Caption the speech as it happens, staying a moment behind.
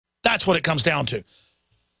That's what it comes down to.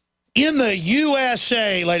 In the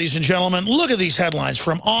USA, ladies and gentlemen, look at these headlines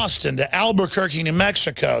from Austin to Albuquerque, New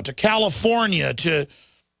Mexico, to California, to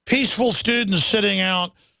peaceful students sitting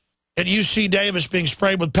out at UC Davis being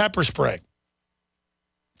sprayed with pepper spray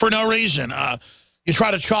for no reason. You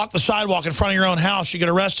try to chalk the sidewalk in front of your own house, you get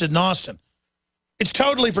arrested in Austin. It's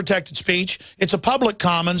totally protected speech. It's a public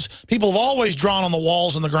commons. People have always drawn on the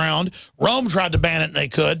walls and the ground. Rome tried to ban it and they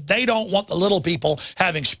could. They don't want the little people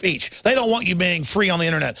having speech. They don't want you being free on the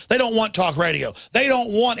internet. They don't want talk radio. They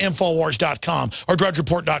don't want Infowars.com or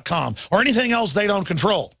DrudgeReport.com or anything else they don't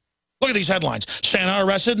control. Look at these headlines. Santa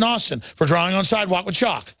arrested in Austin for drawing on sidewalk with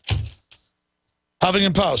chalk.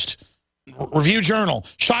 Huffington Post. Review Journal.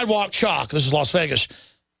 Sidewalk chalk. This is Las Vegas.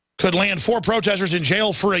 Could land 4 protesters in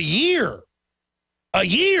jail for a year. A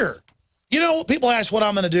year. You know, people ask what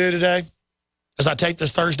I'm going to do today as I take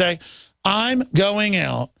this Thursday. I'm going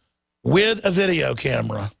out with a video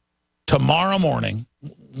camera tomorrow morning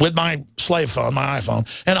with my slave phone, my iPhone,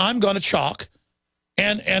 and I'm going to chalk.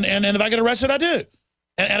 And if I get arrested, I do.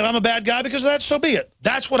 And if I'm a bad guy because of that, so be it.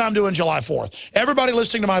 That's what I'm doing July 4th. Everybody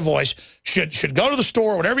listening to my voice should go to the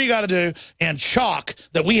store, whatever you got to do, and chalk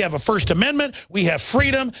that we have a First Amendment, we have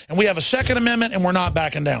freedom, and we have a Second Amendment, and we're not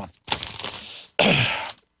backing down.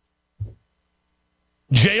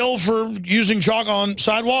 Jail for using chalk on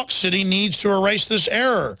sidewalks. City needs to erase this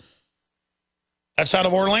error. That's out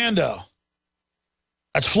of Orlando.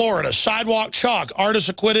 That's Florida. Sidewalk chalk. Artist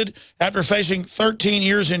acquitted after facing 13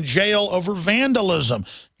 years in jail over vandalism.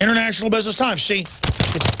 International Business Times. See,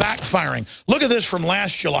 it's backfiring. Look at this from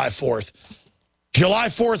last July 4th. July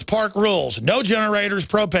 4th park rules. No generators,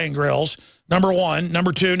 propane grills. Number 1.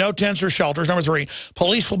 Number 2, no tents or shelters. Number 3,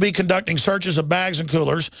 police will be conducting searches of bags and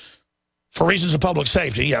coolers for reasons of public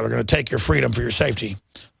safety. Yeah, they're going to take your freedom for your safety.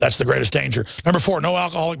 That's the greatest danger. Number 4, no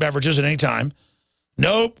alcoholic beverages at any time.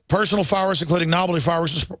 No personal fireworks, including novelty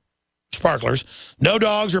fireworks and sparklers. No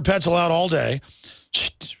dogs or pets allowed all day.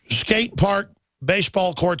 Skate park,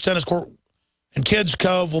 baseball court, tennis court, and Kids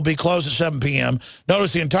Cove will be closed at 7 p.m.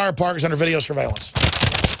 Notice the entire park is under video surveillance.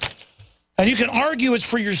 And you can argue it's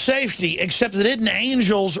for your safety, except that isn't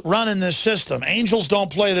angels running this system. Angels don't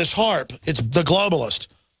play this harp. It's the globalist.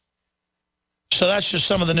 So that's just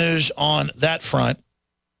some of the news on that front.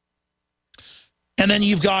 And then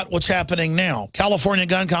you've got what's happening now. California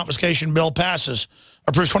gun confiscation bill passes.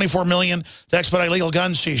 Approves $24 million to expedite legal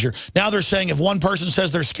gun seizure. Now they're saying if one person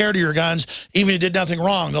says they're scared of your guns, even if you did nothing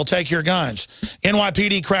wrong, they'll take your guns.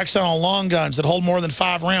 NYPD cracks down on long guns that hold more than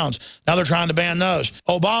 5 rounds. Now they're trying to ban those.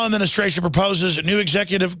 Obama administration proposes new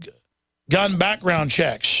executive gun background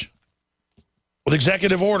checks with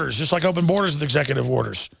executive orders, just like open borders with executive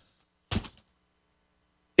orders.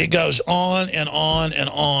 It goes on and on and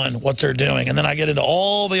on what they're doing. And then I get into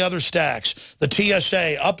all the other stacks. The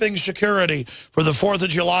TSA upping security for the 4th of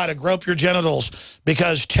July to grope your genitals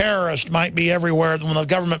because terrorists might be everywhere when the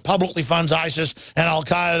government publicly funds ISIS and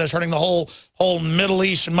Al-Qaeda is turning the whole Middle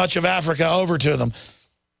East and much of Africa over to them.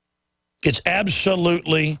 It's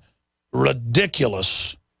absolutely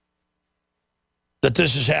ridiculous that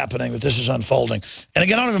this is happening, that this is unfolding. And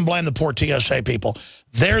again, I don't even blame the poor TSA people.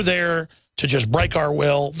 They're there to just break our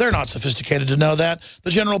will. They're not sophisticated to know that. The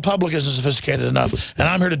general public isn't sophisticated enough. And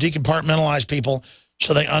I'm here to decompartmentalize people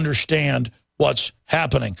so they understand what's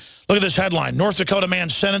happening. Look at this headline. North Dakota man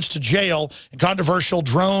sentenced to jail in controversial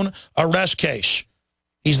drone arrest case.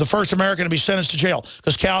 He's the first American to be sentenced to jail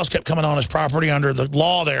because cows kept coming on his property under the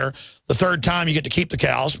law there. The 3rd time you get to keep the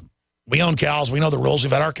cows. We own cows. We know the rules.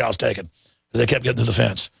 We've had our cows taken because they kept getting through the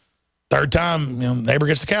fence. 3rd time, neighbor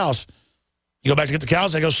gets the cows. You go back to get the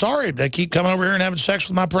cows, they go, sorry, they keep coming over here and having sex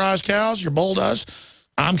with my prize cows. Your bull does.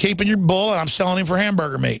 I'm keeping your bull, and I'm selling him for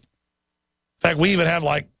hamburger meat. In fact, we even have,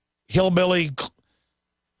 like, hillbilly,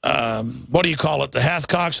 what do you call it, the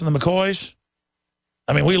Hathcocks and the McCoys?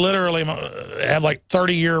 I mean, we literally have, like,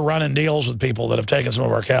 30-year running deals with people that have taken some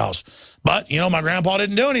of our cows. But, my grandpa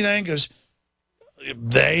didn't do anything because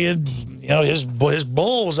they had, his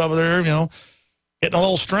bull was over there, getting a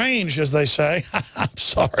little strange, as they say. I'm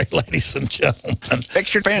sorry, ladies and gentlemen.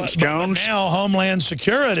 Fix your fence, Jones. But now Homeland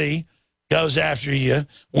Security goes after you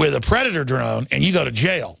with a Predator drone, and you go to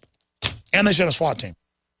jail. And they send a SWAT team.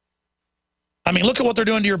 I mean, look at what they're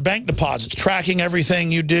doing to your bank deposits, tracking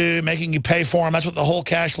everything you do, making you pay for them. That's what the whole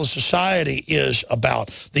cashless society is about.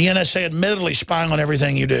 The NSA admittedly spying on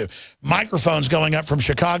everything you do. Microphones going up from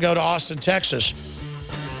Chicago to Austin, Texas.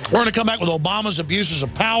 We're going to come back with Obama's abuses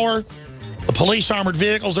of power, the police armored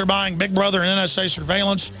vehicles they're buying, Big Brother and NSA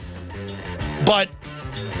surveillance. But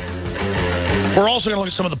we're also going to look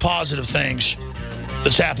at some of the positive things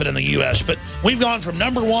that's happened in the U.S. But we've gone from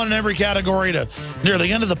 #1 in every category to near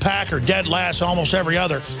the end of the pack or dead last in almost every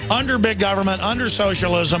other. Under big government, under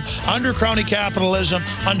socialism, under crony capitalism,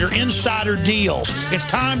 under insider deals. It's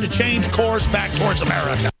time to change course back towards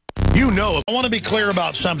America. You know. I want to be clear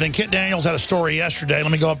about something. Kit Daniels had a story yesterday.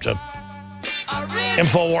 Let me go up to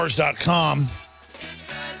Infowars.com.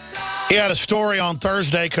 He had a story on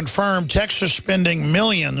Thursday, confirmed Texas spending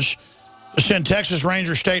millions to send Texas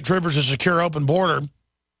Ranger state troopers to secure open border.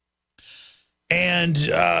 And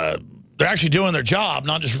they're actually doing their job,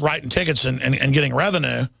 not just writing tickets and getting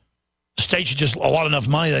revenue. The state should just allot enough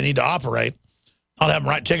money they need to operate, not have them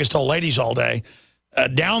write tickets to old ladies all day.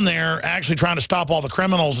 Down there, actually trying to stop all the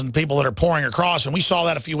criminals and people that are pouring across. And we saw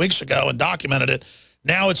that a few weeks ago and documented it.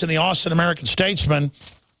 Now it's in the Austin American-Statesman.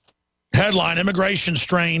 Headline, immigration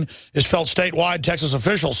strain is felt statewide, Texas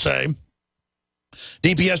officials say.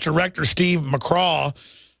 DPS Director Steve McCraw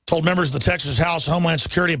told members of the Texas House Homeland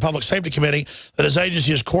Security and Public Safety Committee that his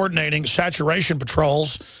agency is coordinating saturation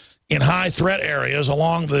patrols in high-threat areas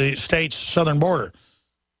along the state's southern border.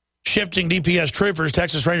 Shifting DPS troopers,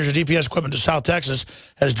 Texas Rangers, and DPS equipment to South Texas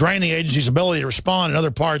has drained the agency's ability to respond in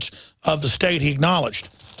other parts of the state, he acknowledged.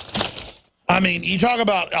 I mean, you talk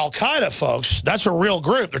about al-Qaeda, folks. That's a real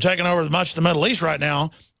group. They're taking over much of the Middle East right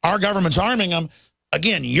now. Our government's arming them.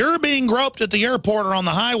 Again, you're being groped at the airport or on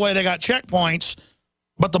the highway. They got checkpoints,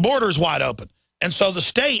 but the border is wide open. And so the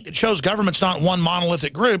state, it shows government's not one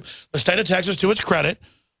monolithic group. The state of Texas, to its credit,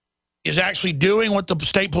 is actually doing what the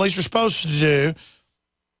state police are supposed to do,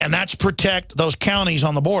 and that's protect those counties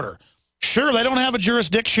on the border. Sure, they don't have a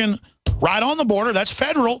jurisdiction right on the border. That's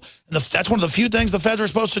federal. And that's one of the few things the feds are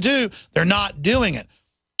supposed to do. They're not doing it.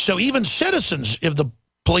 So even citizens, if the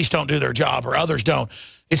police don't do their job or others don't,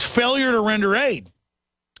 it's failure to render aid.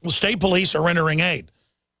 The state police are rendering aid.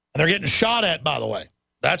 And they're getting shot at, by the way.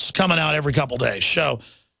 That's coming out every couple days. So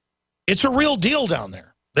it's a real deal down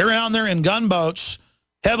there. They're down there in gunboats,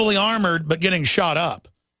 heavily armored, but getting shot up.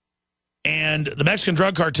 And the Mexican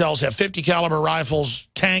drug cartels have 50 caliber rifles,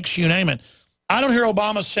 tanks, you name it. I don't hear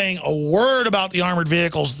Obama saying a word about the armored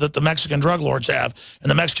vehicles that the Mexican drug lords have and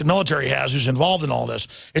the Mexican military has who's involved in all this.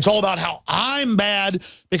 It's all about how I'm bad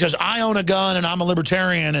because I own a gun and I'm a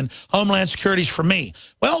libertarian and Homeland Security's for me.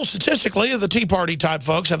 Well, statistically, the Tea Party type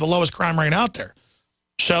folks have the lowest crime rate out there.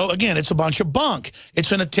 So, again, it's a bunch of bunk.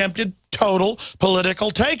 It's an attempted total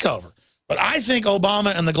political takeover. But I think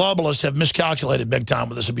Obama and the globalists have miscalculated big time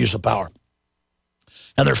with this abuse of power.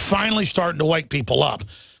 And they're finally starting to wake people up.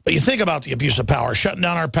 But you think about the abuse of power, shutting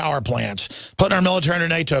down our power plants, putting our military under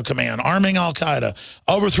NATO command, arming al-Qaeda,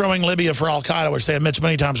 overthrowing Libya for al-Qaeda, which they admit's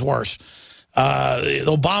many times worse. The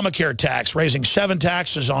Obamacare tax, raising 7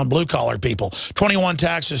 taxes on blue-collar people, 21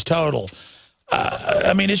 taxes total.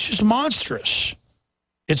 I mean, it's just monstrous.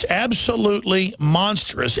 It's absolutely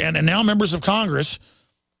monstrous. And now members of Congress,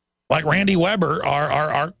 like Randy Weber,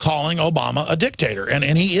 are calling Obama a dictator,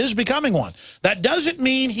 and he is becoming one. That doesn't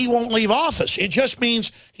mean he won't leave office. It just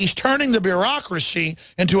means he's turning the bureaucracy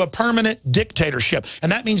into a permanent dictatorship, and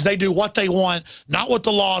that means they do what they want, not what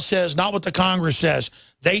the law says, not what the Congress says.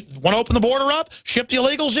 They want to open the border up, ship the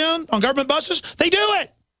illegals in on government buses, they do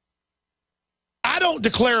it. I don't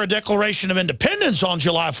declare a Declaration of Independence on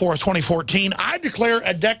July 4th, 2014. I declare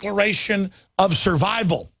a declaration of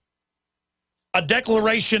survival. A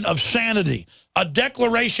declaration of sanity, a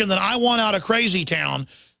declaration that I want out of crazy town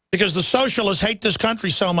because the socialists hate this country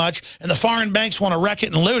so much and the foreign banks want to wreck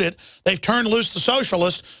it and loot it. They've turned loose the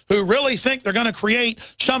socialists who really think they're going to create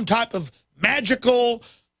some type of magical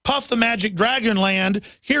Puff the Magic Dragon land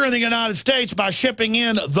here in the United States by shipping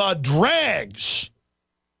in the dregs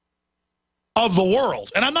of the world.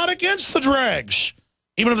 And I'm not against the dregs,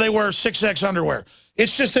 even if they wear 6X underwear.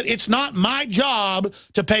 It's just that it's not my job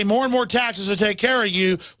to pay more and more taxes to take care of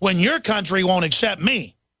you when your country won't accept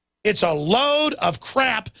me. It's a load of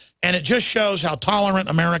crap, and it just shows how tolerant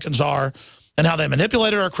Americans are and how they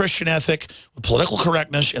manipulated our Christian ethic with political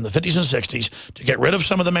correctness in the 50s and 60s to get rid of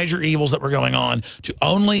some of the major evils that were going on, to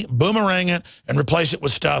only boomerang it and replace it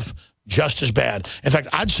with stuff just as bad. In fact,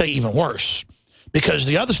 I'd say even worse, because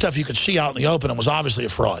the other stuff you could see out in the open and was obviously a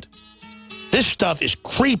fraud. This stuff is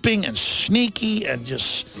creeping and sneaky and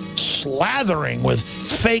just slathering with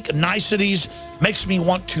fake niceties. Makes me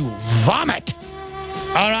want to vomit.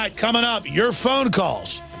 All right, coming up, your phone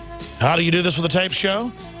calls. How do you do this with a tape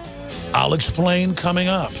show? I'll explain coming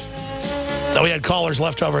up. So we had callers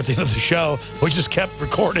left over at the end of the show. We just kept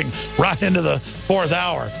recording right into the 4th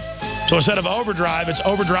hour. So instead of overdrive, it's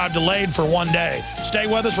overdrive delayed for 1 day. Stay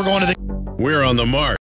with us. We're going to the... We're on the mark.